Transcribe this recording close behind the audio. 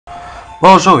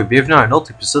Bonjour et bienvenue à un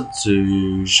autre épisode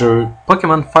du jeu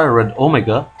Pokémon Fire Red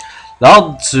Omega.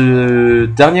 Lors du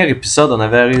dernier épisode, on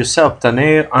avait réussi à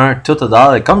obtenir un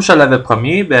Totodile et comme je l'avais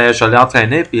promis, je l'ai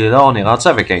entraîné puis là on est rendu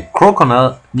avec un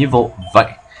Croconaw niveau 20.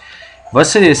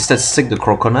 Voici les statistiques de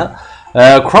Croconaw.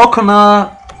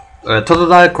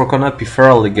 Totodile, Croconaw puis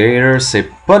Feral Alligator,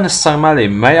 c'est pas nécessairement les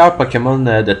meilleurs Pokémon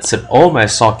de type eau, mais ils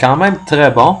sont quand même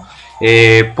très bons.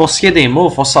 Et pour ce qui est des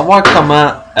moves, il faut savoir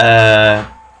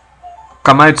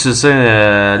comment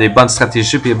utiliser les bonnes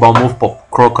stratégies et les bons moves pour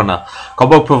Croconaw.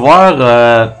 Comme on peut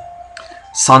voir,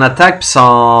 son attaque et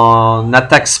son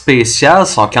attaque spéciale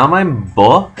sont quand même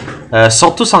bas.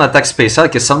 Surtout son attaque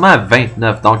spéciale qui est seulement à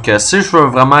 29. Donc si je veux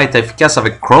vraiment être efficace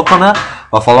avec Croconaw, il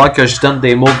va falloir que je donne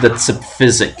des moves de type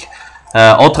physique.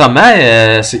 Autrement,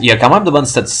 il y a quand même de bonnes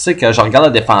statistiques. Je regarde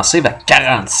la défensive à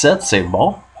 47, c'est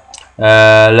bon.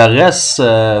 Le reste,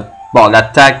 bon,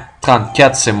 l'attaque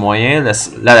 34 c'est moyen,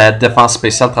 la défense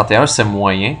spéciale 31 c'est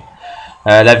moyen.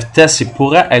 La vitesse il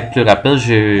pourrait être plus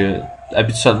rapide.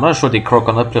 Habituellement je vois des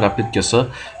Croconaw plus rapides que ça.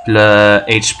 Puis le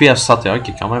HP à 61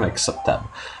 qui est quand même acceptable.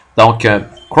 Donc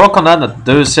Croconaw, notre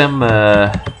deuxième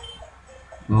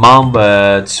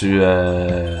membre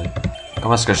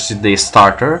comment est-ce que je dis des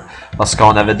starters, parce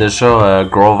qu'on avait déjà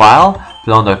Grovyle.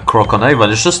 Puis là on a Croconaw, il va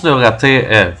juste nous rater,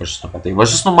 il va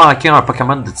juste nous manquer un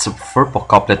Pokémon de type feu pour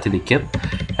compléter l'équipe.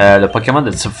 Le Pokémon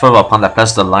de type feu va prendre la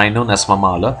place de Linoone à ce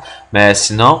moment-là. Mais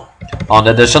sinon, on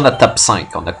a déjà notre top 5.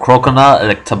 On a Croconaw,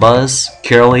 Electabuzz,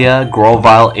 Kirlia,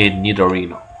 Grovyle et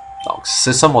Nidorino. Donc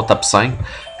c'est ça mon top 5.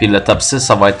 Puis le top 6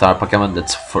 ça va être un Pokémon de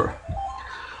type feu.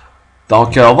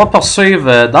 Donc on va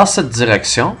poursuivre dans cette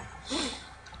direction.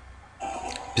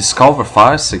 Puis ce qu'on va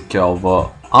faire c'est qu'on va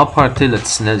emprunter le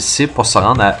tunnel ici pour se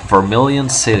rendre à Vermilion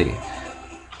City.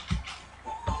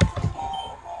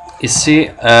 Ici,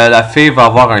 la fille va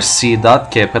avoir un Seedot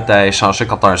qui est prête à échanger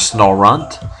contre un Snorunt.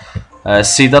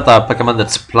 Seedot a un Pokémon de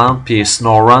type plante, puis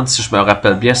Snorunt, si je me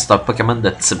rappelle bien, c'est un Pokémon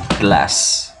de type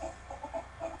glace.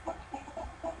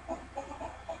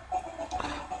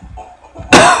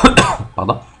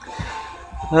 Pardon.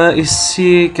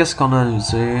 Ici, qu'est-ce qu'on a à nous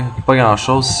dire? Pas grand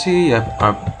chose. Ici, il y a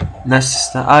un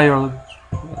assistant.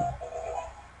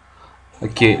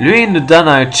 Ok, lui il nous donne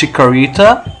un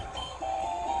Chikorita.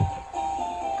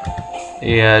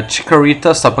 Et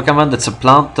Chikorita c'est un Pokémon de type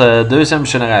plante deuxième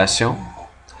génération.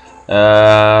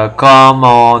 Comme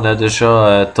on a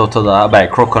déjà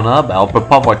Croconaw, on peut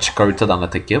pas avoir Chikorita dans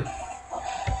notre équipe.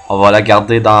 On va la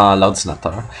garder dans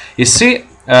l'ordinateur. Ici,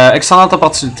 excellente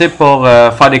opportunité pour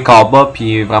faire des combats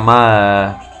puis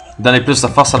vraiment donner plus de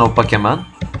force à nos Pokémon.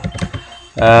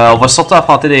 On va surtout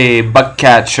affronter des bug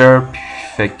catchers.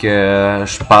 Fait que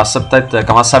je pensais peut-être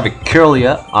commencer avec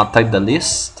Kirlia en tête de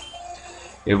liste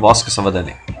et voir ce que ça va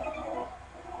donner.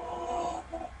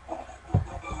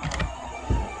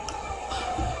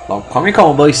 Donc premier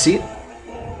combat ici,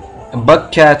 bug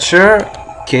catcher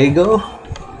Kego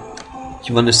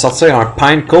qui va nous sortir un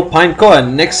Pineco. Pineco a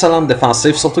une excellente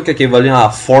défensive, surtout quand il évolue en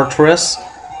Fortress.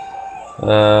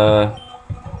 On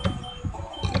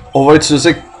va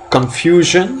utiliser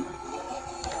Confusion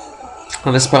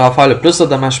en espérant faire le plus de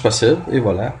dommages possible. Et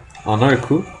voilà, en un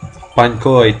coup,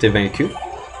 Pineco a été vaincu.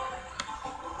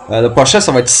 Le prochain,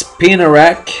 ça va être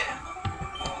Spinarak.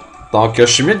 Donc, je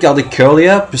suis mieux de garder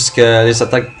Kirlia, puisque les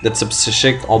attaques de type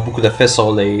psychique ont beaucoup d'effets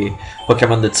sur les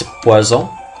Pokémon de type poison.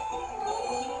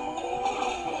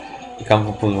 Et comme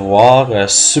vous pouvez voir,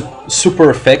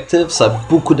 super effective, ça a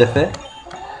beaucoup d'effets.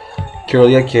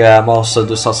 Kirlia qui amasse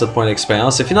 207 points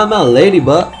d'expérience. Et finalement,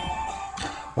 Ladybug.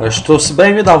 Je trouve aussi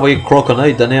bien mieux d'envoyer Croconaw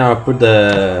et donner un peu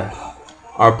de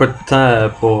temps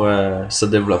pour se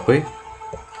développer.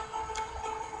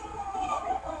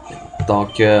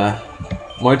 Donc, on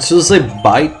va utiliser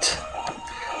Bite.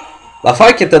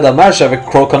 L'affaire qui était dommage avec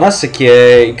Croconaw, c'est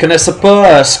qu'il connaissait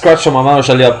pas Scratch au moment où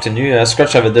je l'ai obtenu.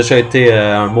 Scratch avait déjà été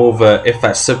un move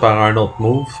effacé par un autre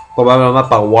move, probablement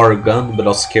par Wargun ou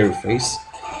dans Scary Face.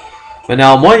 Mais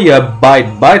néanmoins, il y a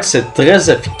Bite. Bite, c'est très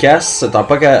efficace.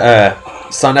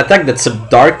 C'est un attaque de type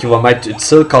Dark qui va m'être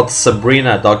utile contre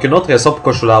Sabrina. Donc, une autre raison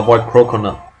pourquoi je voulais avoir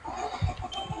Croconaw.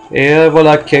 Et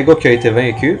voilà, Kego qui a été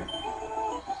vaincu.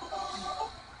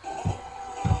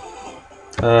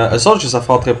 Eux autres, je les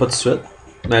affronterai pas tout de suite.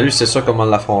 Mais lui, c'est sûr comment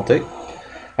l'affronter.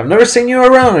 I've never seen you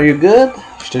around, are you good?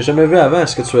 Je t'ai jamais vu avant,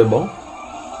 est-ce que tu es bon?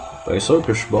 Bien sûr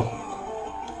que je suis bon.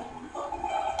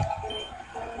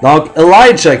 Donc,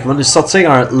 Elijah qui va nous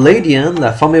sortir un Ladian,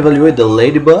 la forme évoluée de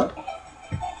Ladybug.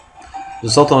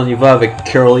 Nous autres, on y va avec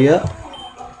Kirlia.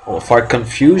 On va faire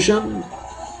Confusion.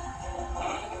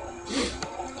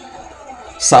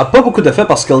 Ça n'a pas beaucoup d'effet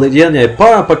parce que Lydian n'est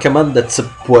pas un Pokémon de type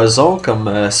poison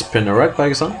comme Spinarak par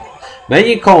exemple. Mais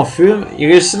il est confus. Il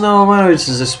réussit normalement à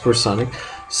utiliser Supersonic. Vous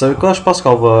savez quoi? Je pense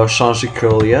qu'on va changer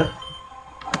Curlia.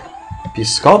 Puis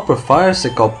ce qu'on peut faire,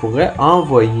 c'est qu'on pourrait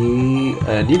envoyer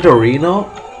Nidorino.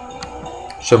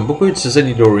 J'aime beaucoup utiliser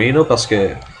Nidorino parce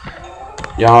que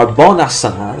il a un bon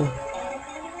arsenal.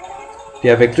 Puis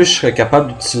avec lui, je serais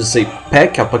capable d'utiliser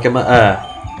Peck, un Pokémon.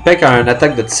 Peck a une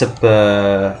attaque de type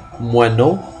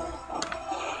moineau,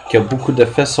 qui a beaucoup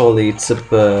d'effets sur les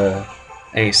types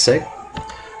insectes.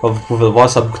 Vous pouvez le voir,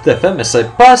 ça a beaucoup d'effets, mais c'est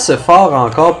pas assez fort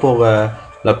encore pour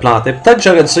le planter. Peut-être que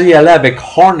j'aurais dû y aller avec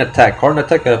Horn Attack. Horn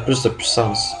Attack a plus de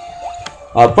puissance.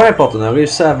 Alors, peu importe, on a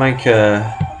réussi à vaincre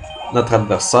notre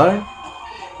adversaire.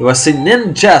 Et voici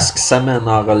Ninjas qui s'amène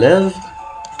en relève.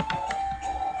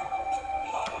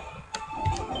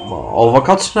 Bon, on va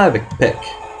continuer avec Peck.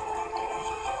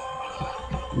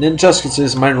 Ninjas qui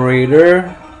utilise Mind Raider.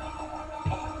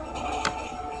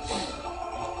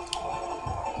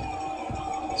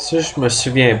 Si je me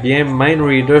souviens bien, Mind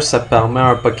Reader, ça permet à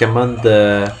un Pokémon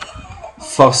de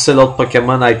forcer l'autre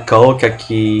Pokémon à être KO quand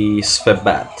il se fait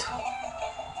battre.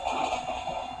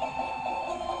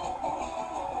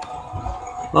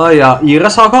 Ah, il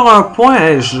reste encore un point,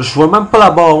 hein. Je vois même pas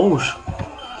la barre rouge.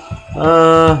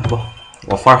 Bon,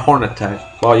 on va faire Horn Attack.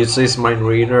 Bon, il utilise Mind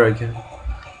Reader again.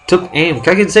 Took aim.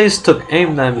 Quand ils disent took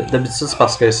aim, d'habitude c'est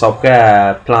parce qu'ils sont prêts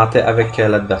à planter avec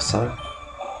l'adversaire.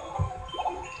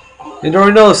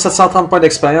 Nidorino, 730 points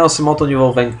d'expérience, il monte au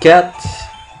niveau 24.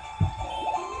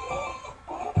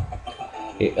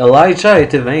 Et Elijah a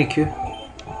été vaincu.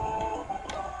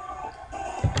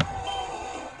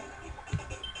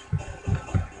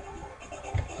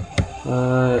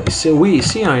 Oui,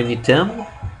 ici il y a un item.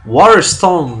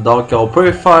 Waterstone, donc on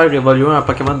peut faire évoluer un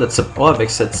Pokémon de type A avec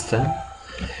cet item.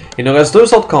 Il nous reste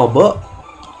 2 autres combats.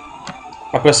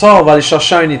 Après ça, on va aller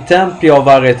chercher un item, puis on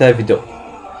va arrêter la vidéo.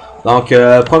 Donc,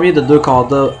 premier de deux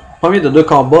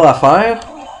combats à faire.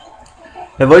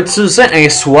 Elle va utiliser un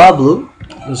Swablu.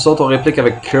 Nous autres, on réplique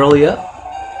avec Curlia.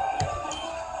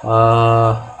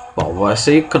 Bon, on va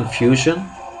essayer Confusion.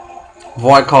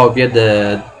 Voir combien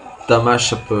de dommages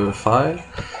ça peut faire.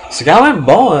 C'est quand même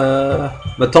bon,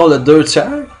 mettons le 2 tiers.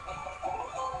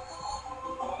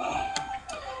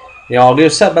 Et on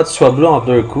réussit à battre Swablu en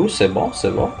 2 coups, c'est bon,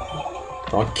 c'est bon.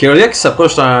 Donc, Curlia qui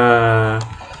s'approche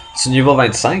du niveau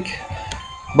 25.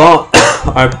 Bon,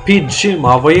 un PG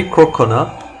m'a envoyé Croconaw.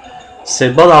 C'est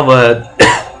bon d'avoir.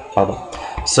 Pardon.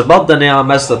 C'est bon de donner un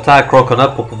masse de temps à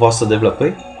Croconaw pour pouvoir se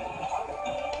développer.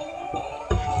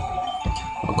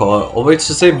 Donc, on va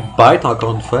utiliser Bite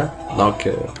encore une fois. Donc,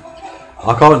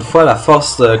 encore une fois, la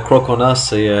force de Croconaw,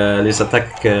 c'est les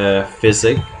attaques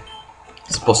physiques.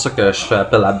 C'est pour ça que je fais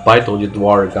appel à Bite au lieu de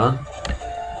Wargun.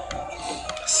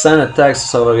 Sans attaque,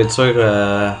 ça va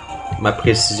réduire ma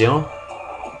précision.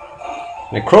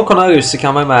 Mais Croconaw réussit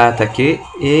quand même à attaquer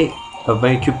et a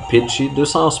vaincu Pidgey,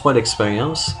 211 points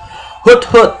d'expérience. Hoot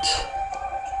Hoot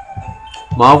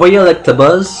m'a envoyé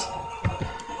Electabuzz,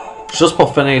 juste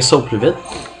pour finir ça au plus vite.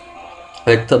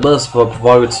 Electabuzz va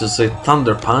pouvoir utiliser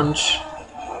Thunder Punch.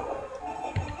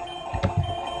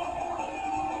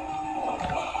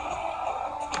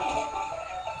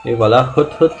 Et voilà, Hoot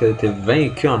Hoot qui a été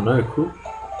vaincu en un coup.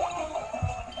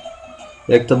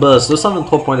 Electabuzz,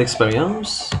 223 points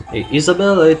d'expérience. Et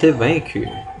Isabelle a été vaincue.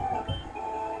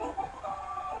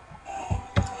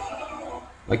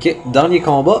 Ok, dernier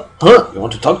combat. Huh, you want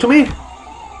to talk to me?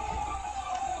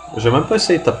 J'ai même pas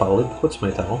essayé de te parler, pourquoi tu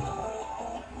m'interromps?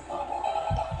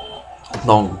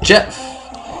 Donc, Jeff,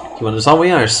 qui va nous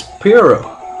envoyer un Spearow.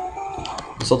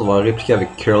 Ça, on va répliquer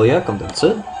avec Curlia, comme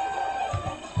d'habitude.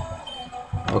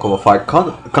 Donc, on va faire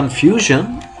Confusion.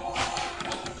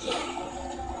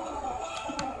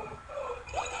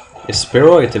 Et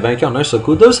Spearow a été vaincu en un seul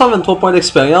coup. 223 points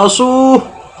d'expérience. Ouh!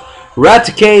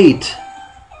 Raticate!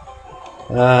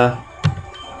 M'a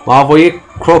envoyé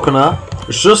Croconaw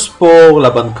juste pour la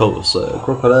bonne cause.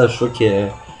 Croconaw, je veux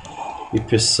qu'il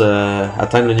puisse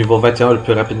atteindre le niveau 21 le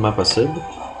plus rapidement possible.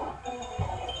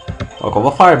 Donc on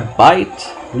va faire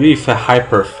Bite. Lui il fait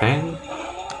Hyper Fang.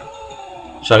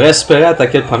 J'aurais espéré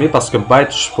attaquer le premier parce que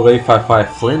Bite je pourrais lui faire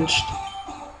Flinch.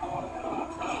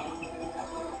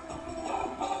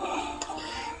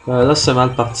 Là c'est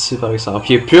mal parti par exemple.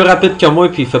 Il est plus rapide que moi et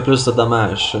puis il fait plus de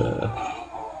dommages.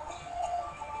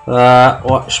 Ouais,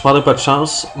 je prendrai pas de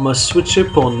chance. M'a switché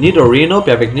pour Nidorino,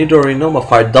 puis avec Nidorino, on va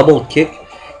faire Double Kick,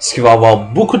 ce qui va avoir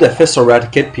beaucoup d'effet sur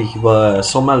Raticate, puis qui va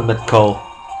sûrement le mettre KO.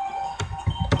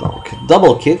 Donc,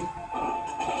 Double Kick.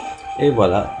 Et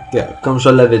voilà. Yeah, comme je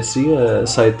l'avais dit,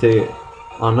 ça a été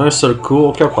en un seul coup,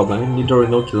 aucun problème.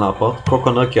 Nidorino qui l'emporte.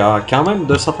 Croconaw qui a quand même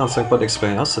 235 points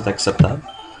d'expérience, c'est acceptable.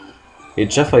 Et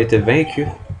Jeff a été vaincu.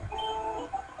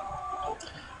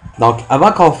 Donc,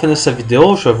 avant qu'on finisse cette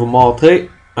vidéo, je vais vous montrer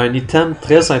un item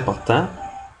très important.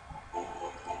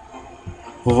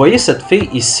 Vous voyez cette fille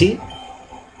ici?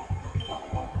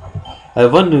 Elle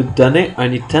va nous donner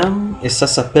un item et ça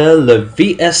s'appelle le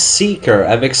VS Seeker.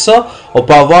 Avec ça, on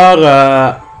peut avoir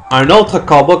un autre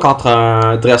combat contre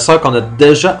un dresseur qu'on a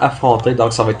déjà affronté.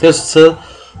 Donc, ça va être très utile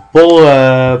pour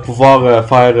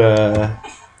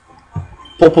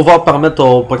pour pouvoir permettre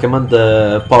aux Pokémon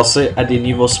de passer à des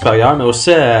niveaux supérieurs, mais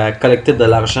aussi à collecter de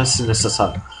l'argent si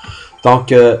nécessaire.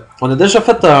 Donc, on a déjà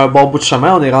fait un bon bout de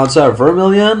chemin. On est rendu à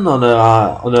Vermilion. On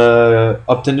a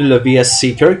obtenu le VS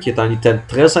Seeker, qui est un item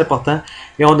très important.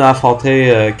 Et on a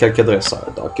affronté quelques dresseurs.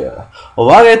 Donc, on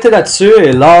va arrêter là-dessus.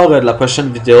 Et lors de la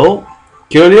prochaine vidéo,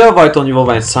 Quelques va être au niveau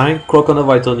 25. Croconaw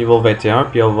va être au niveau 21.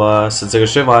 Puis on va se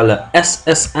diriger vers le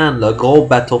SSN, le gros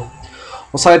bateau.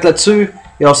 On s'arrête là-dessus.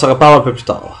 Et on se reparle un peu plus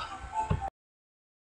tard.